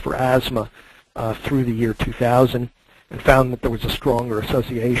medications for asthma through the year 2000, and found that there was a stronger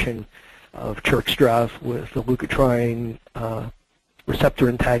association of Church-Strauss with the leukotriene receptor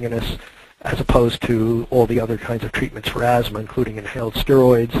antagonists, as opposed to all the other kinds of treatments for asthma, including inhaled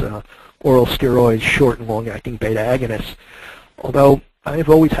steroids, oral steroids, short and long-acting beta agonists. Although I've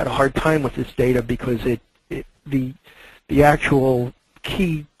always had a hard time with this data because the actual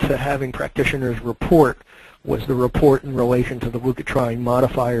key to having practitioners report was the report in relation to the leukotriene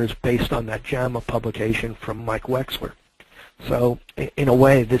modifiers based on that JAMA publication from Mike Wexler. So in a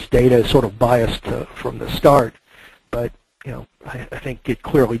way, this data is sort of biased from the start, but I think it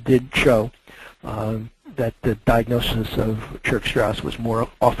clearly did show that the diagnosis of Church-Strauss was more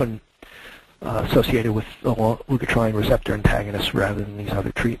often associated with the leukotriene receptor antagonists rather than these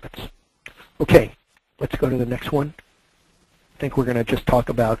other treatments. Okay, let's go to the next one. I think we're going to just talk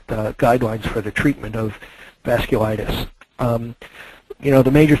about guidelines for the treatment of vasculitis.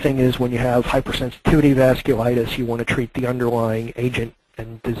 The major thing is when you have hypersensitivity vasculitis, you want to treat the underlying agent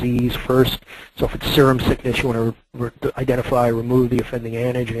and disease first. So if it's serum sickness, you want to identify, remove the offending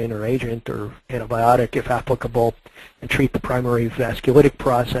antigen or agent or antibiotic if applicable, and treat the primary vasculitic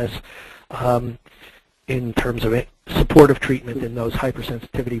process in terms of supportive treatment in those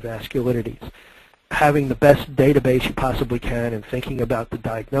hypersensitivity vasculitides. Having the best database you possibly can and thinking about the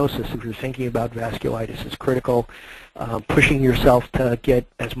diagnosis, if you're thinking about vasculitis, is critical. Pushing yourself to get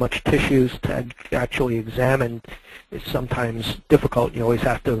as much tissues to actually examine is sometimes difficult. You always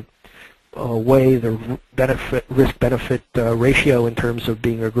have to weigh the risk-benefit ratio in terms of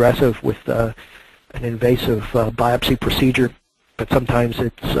being aggressive with an invasive biopsy procedure. But sometimes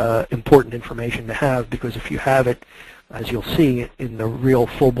it's important information to have, because if you have it, as you'll see in the real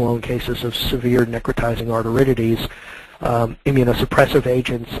full-blown cases of severe necrotizing arteritides, immunosuppressive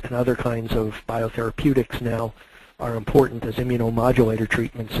agents and other kinds of biotherapeutics now are important as immunomodulator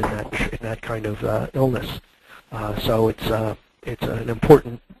treatments in that kind of illness. So it's an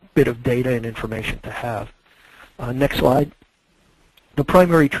important bit of data and information to have. Next slide. The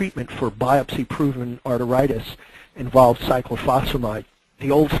primary treatment for biopsy-proven arteritis involves cyclophosphamide.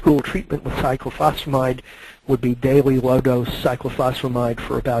 The old school treatment with cyclophosphamide would be daily low-dose cyclophosphamide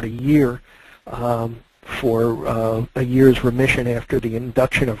for about a year for a year's remission after the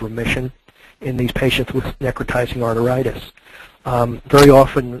induction of remission in these patients with necrotizing arteritis. Very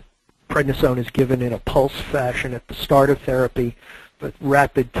often prednisone is given in a pulse fashion at the start of therapy, but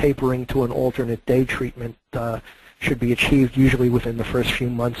rapid tapering to an alternate day treatment should be achieved usually within the first few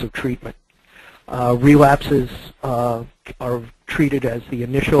months of treatment. Relapses are treated as the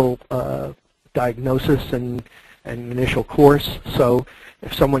initial diagnosis and initial course. So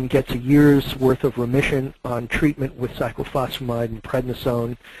if someone gets a year's worth of remission on treatment with cyclophosphamide and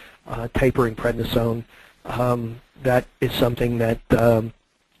prednisone, tapering prednisone, that is something that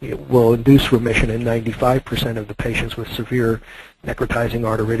will induce remission in 95% of the patients with severe necrotizing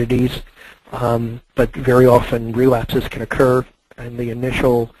arteritides. But very often relapses can occur, and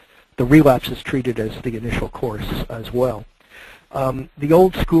the relapse is treated as the initial course as well. The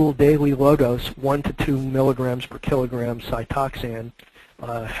old school daily low dose, 1 to 2 milligrams per kilogram Cytoxan,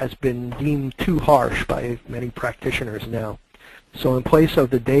 has been deemed too harsh by many practitioners now. So in place of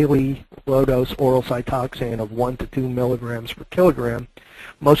the daily low dose oral Cytoxan of 1 to 2 milligrams per kilogram,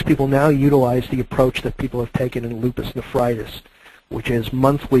 most people now utilize the approach that people have taken in lupus nephritis, which is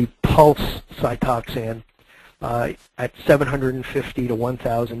monthly pulse Cytoxan at 750 to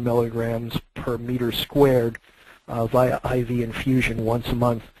 1,000 milligrams per meter squared via IV infusion once a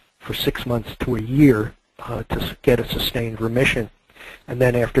month for 6 months to a year to get a sustained remission, and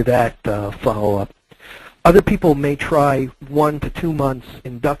then after that follow up. Other people may try 1 to 2 months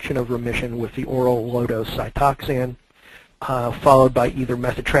induction of remission with the oral low-dose Cytoxan, followed by either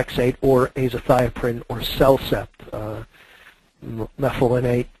methotrexate or azathioprine or Cellcept,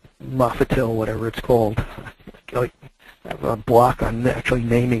 methylphenidate, Mofetil, whatever it's called. I have a block on actually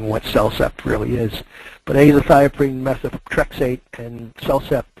naming what Cellcept really is. But azathioprine, methotrexate, and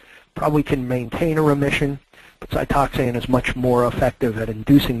Cellcept probably can maintain a remission, but Cytoxan is much more effective at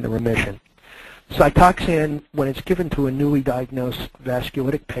inducing the remission. Cytoxan, when it's given to a newly diagnosed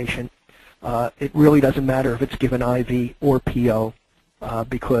vasculitic patient, it really doesn't matter if it's given IV or PO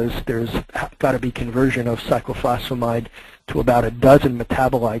because there's got to be conversion of cyclophosphamide to about a dozen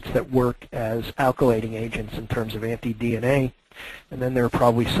metabolites that work as alkylating agents in terms of anti-DNA, and then there are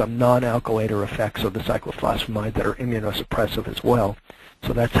probably some non-alkylator effects of the cyclophosphamide that are immunosuppressive as well.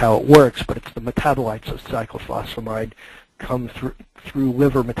 So that's how it works, but it's the metabolites of cyclophosphamide come through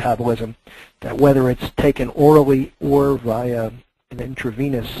liver metabolism that, whether it's taken orally or via an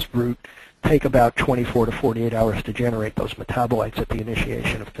intravenous route, take about 24 to 48 hours to generate those metabolites at the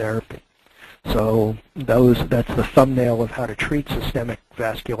initiation of therapy. So that's the thumbnail of how to treat systemic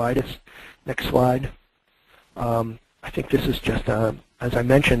vasculitis. Next slide. I think this is just, as I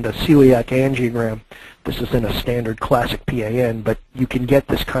mentioned, a celiac angiogram. This isn't a standard classic PAN, but you can get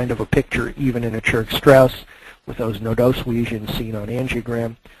this kind of a picture even in a Churg-Strauss with those nodose lesions seen on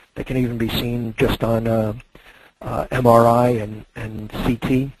angiogram. They can even be seen just on MRI and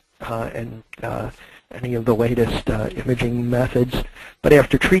CT and any of the latest imaging methods. But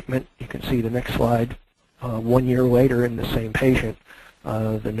after treatment, you can see the next slide, 1 year later in the same patient,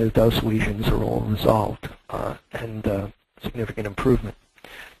 the nodose lesions are all resolved and significant improvement.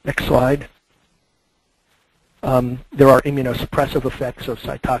 Next slide. There are immunosuppressive effects of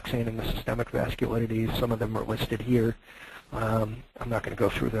Cytoxan in the systemic vasculitis. Some of them are listed here. I'm not going to go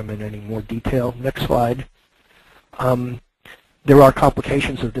through them in any more detail. Next slide. There are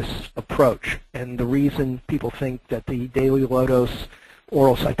complications of this approach, and the reason people think that the daily low-dose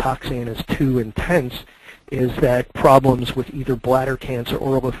oral Cytoxan is too intense is that problems with either bladder cancer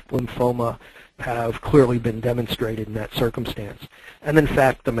or lymphoma have clearly been demonstrated in that circumstance. And in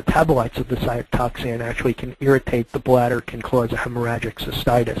fact, the metabolites of the Cytoxan actually can irritate the bladder, can cause a hemorrhagic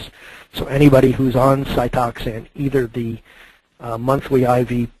cystitis. So anybody who's on Cytoxan, either the monthly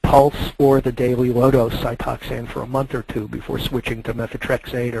IV pulse or the daily low-dose Cytoxan for a month or two before switching to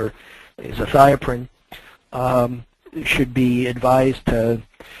methotrexate or azathioprine, should be advised to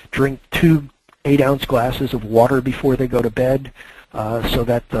drink 2 8-ounce glasses of water before they go to bed so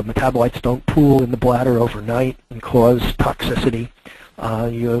that the metabolites don't pool in the bladder overnight and cause toxicity.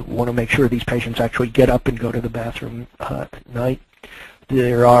 You want to make sure these patients actually get up and go to the bathroom at night.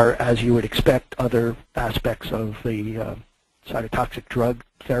 There are, as you would expect, other aspects of the cytotoxic drug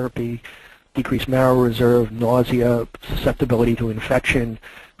therapy: decreased marrow reserve, nausea, susceptibility to infection,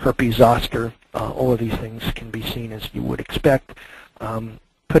 herpes zoster. All of these things can be seen as you would expect.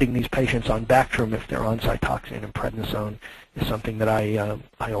 Putting these patients on Bactrim if they're on Cytoxan and prednisone is something that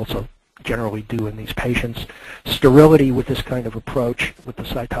I also generally do in these patients. Sterility with this kind of approach with the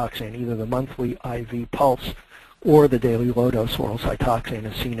Cytoxan, either the monthly IV pulse or the daily low-dose oral Cytoxan,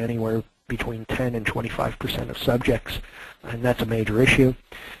 is seen anywhere between 10 and 25% of subjects, and that's a major issue.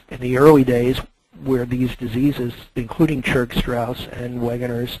 In the early days, where these diseases, including Churg-Strauss and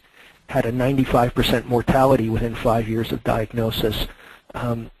Wegener's, had a 95% mortality within 5 years of diagnosis,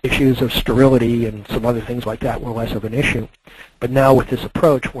 issues of sterility and some other things like that were less of an issue. But now with this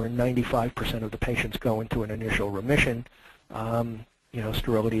approach, where 95% of the patients go into an initial remission,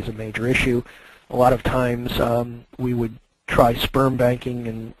 sterility is a major issue. A lot of times we would try sperm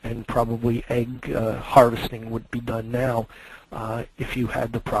banking, and probably egg harvesting would be done now if you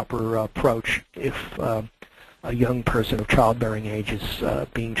had the proper approach. If a young person of childbearing age is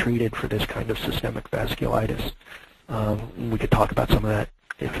being treated for this kind of systemic vasculitis. We could talk about some of that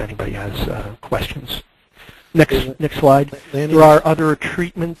if anybody has questions. Next slide. There are other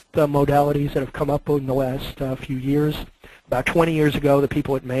treatment modalities that have come up in the last few years. About 20 years ago, the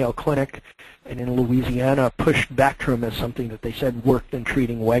people at Mayo Clinic and in Louisiana pushed Bactrim as something that they said worked in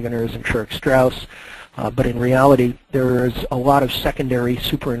treating Wegener's and Churg-Strauss. But in reality, there's a lot of secondary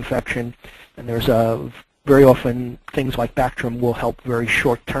superinfection, and there's very often things like Bactrim will help very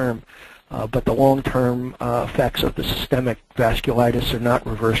short term. But the long-term effects of the systemic vasculitis are not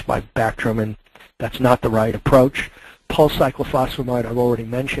reversed by Bactrim, and that's not the right approach. Pulse cyclophosphamide I've already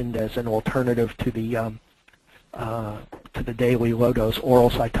mentioned as an alternative to the daily low-dose oral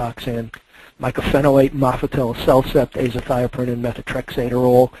Cytoxan. Mycophenolate, Mofetil, Cellcept, azathioprine, and methotrexate are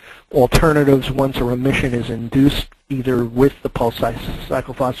all alternatives once a remission is induced, either with the pulse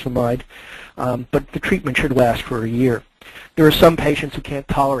cyclophosphamide, but the treatment should last for a year. There are some patients who can't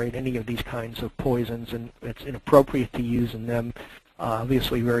tolerate any of these kinds of poisons, and it's inappropriate to use in them.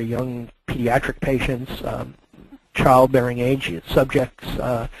 Obviously, very young pediatric patients, childbearing age subjects,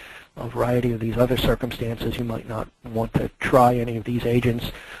 a variety of these other circumstances, you might not want to try any of these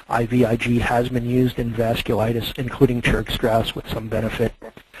agents. IVIG has been used in vasculitis, including Churg-Strauss, with some benefit.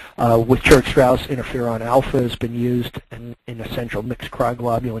 With Churg-Strauss, interferon alpha has been used in essential mixed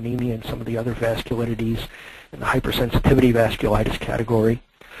cryoglobulinemia and some of the other vasculitides in the hypersensitivity vasculitis category.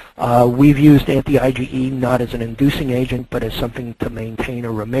 We've used anti-IgE not as an inducing agent, but as something to maintain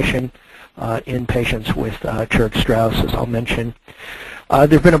a remission in patients with Churg-Strauss, as I'll mention. There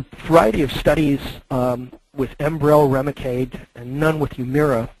have been a variety of studies with Enbrel, Remicade, and none with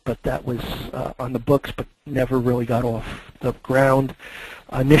Humira, but that was on the books but never really got off the ground.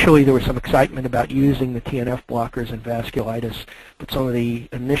 Initially, there was some excitement about using the TNF blockers in vasculitis, but some of the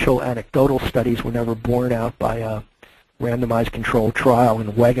initial anecdotal studies were never borne out by a randomized controlled trial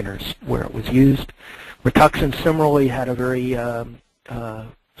in Wegener's where it was used. Rituxan similarly had a very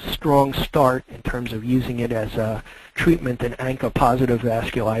strong start in terms of using it as a treatment in ANCA-positive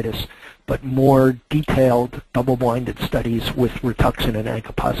vasculitis, but more detailed double-blinded studies with Rituxan and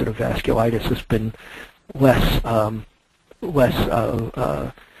ANCA-positive vasculitis has been less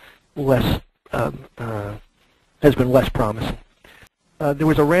promising. There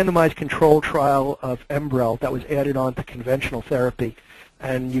was a randomized control trial of Enbrel that was added on to conventional therapy,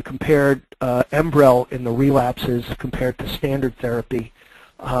 and you compared Enbrel in the relapses compared to standard therapy,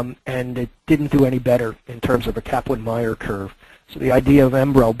 and it didn't do any better in terms of a Kaplan-Meier curve. So the idea of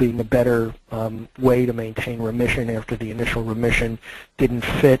Enbrel being a better way to maintain remission after the initial remission didn't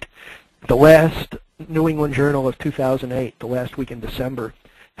fit. The last New England Journal of 2008, the last week in December,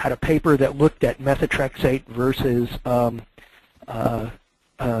 had a paper that looked at methotrexate versus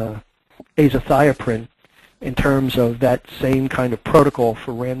azathioprine in terms of that same kind of protocol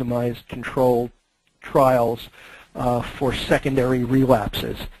for randomized controlled trials for secondary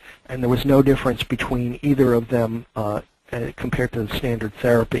relapses. And there was no difference between either of them compared to the standard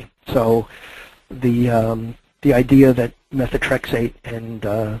therapy. So the idea that methotrexate and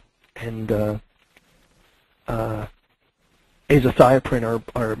azathioprine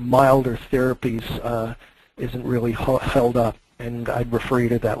are milder therapies isn't really held up, and I'd refer you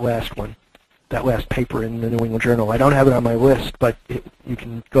to that last one, that last paper in the New England Journal. I don't have it on my list, but you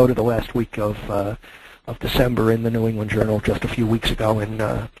can go to the last week of December in the New England Journal just a few weeks ago, and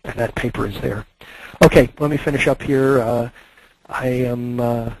that paper is there. Okay, let me finish up here.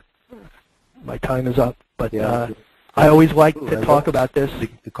 My time is up, but I always like to talk about this.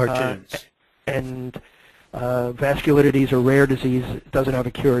 The cartoons. And vasculitis is a rare disease. It doesn't have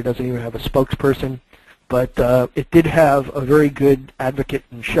a cure. It doesn't even have a spokesperson. But it did have a very good advocate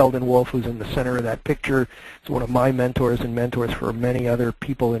in Sheldon Wolf, who's in the center of that picture. He's one of my mentors and mentors for many other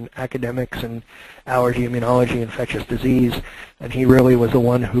people in academics and allergy, immunology, infectious disease. And he really was the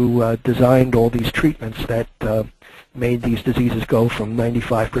one who designed all these treatments that made these diseases go from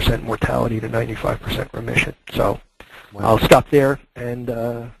 95% mortality to 95% remission. So I'll stop there, and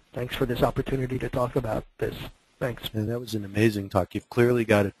thanks for this opportunity to talk about this. Thanks. And that was an amazing talk. You've clearly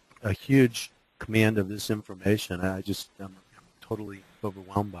got a huge command of this information. I'm totally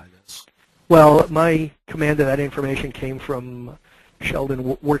overwhelmed by this. Well, my command of that information came from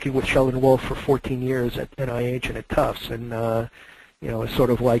working with Sheldon Wolf for 14 years at NIH and at Tufts, and it's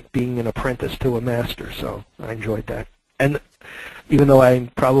sort of like being an apprentice to a master. So I enjoyed that. And even though I'm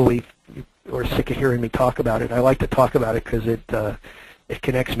probably sick of hearing me talk about it, I like to talk about it because it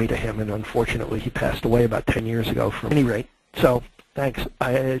connects me to him. And unfortunately, he passed away about 10 years ago. From any rate, so. Thanks.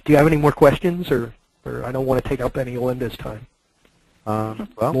 Do you have any more questions, or I don't want to take up any of Linda's time? Well,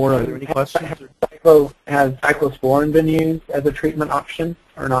 are there any questions? Has cyclosporin been used as a treatment option,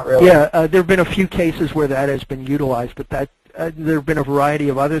 or not really? Yeah, there have been a few cases where that has been utilized, but there have been a variety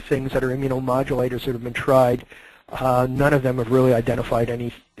of other things that are immunomodulators that have been tried. None of them have really identified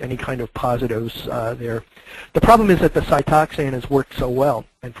any kind of positives there. The problem is that the Cytoxan has worked so well,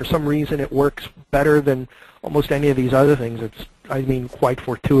 and for some reason it works better than almost any of these other things. It's, quite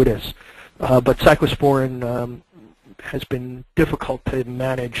fortuitous. But cyclosporin has been difficult to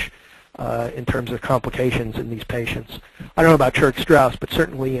manage in terms of complications in these patients. I don't know about Church-Strauss, but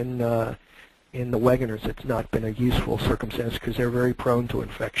certainly in the Wegeners it's not been a useful circumstance because they're very prone to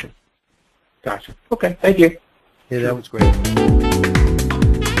infection. Gotcha. Okay, thank you. Yeah, that was great.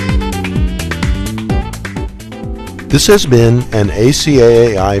 This has been an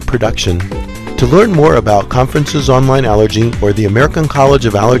ACAAI production. To learn more about Conferences Online Allergy or the American College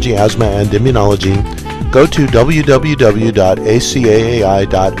of Allergy, Asthma, and Immunology, go to www.acaai.org.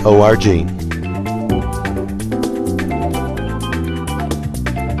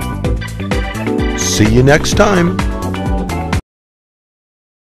 See you next time.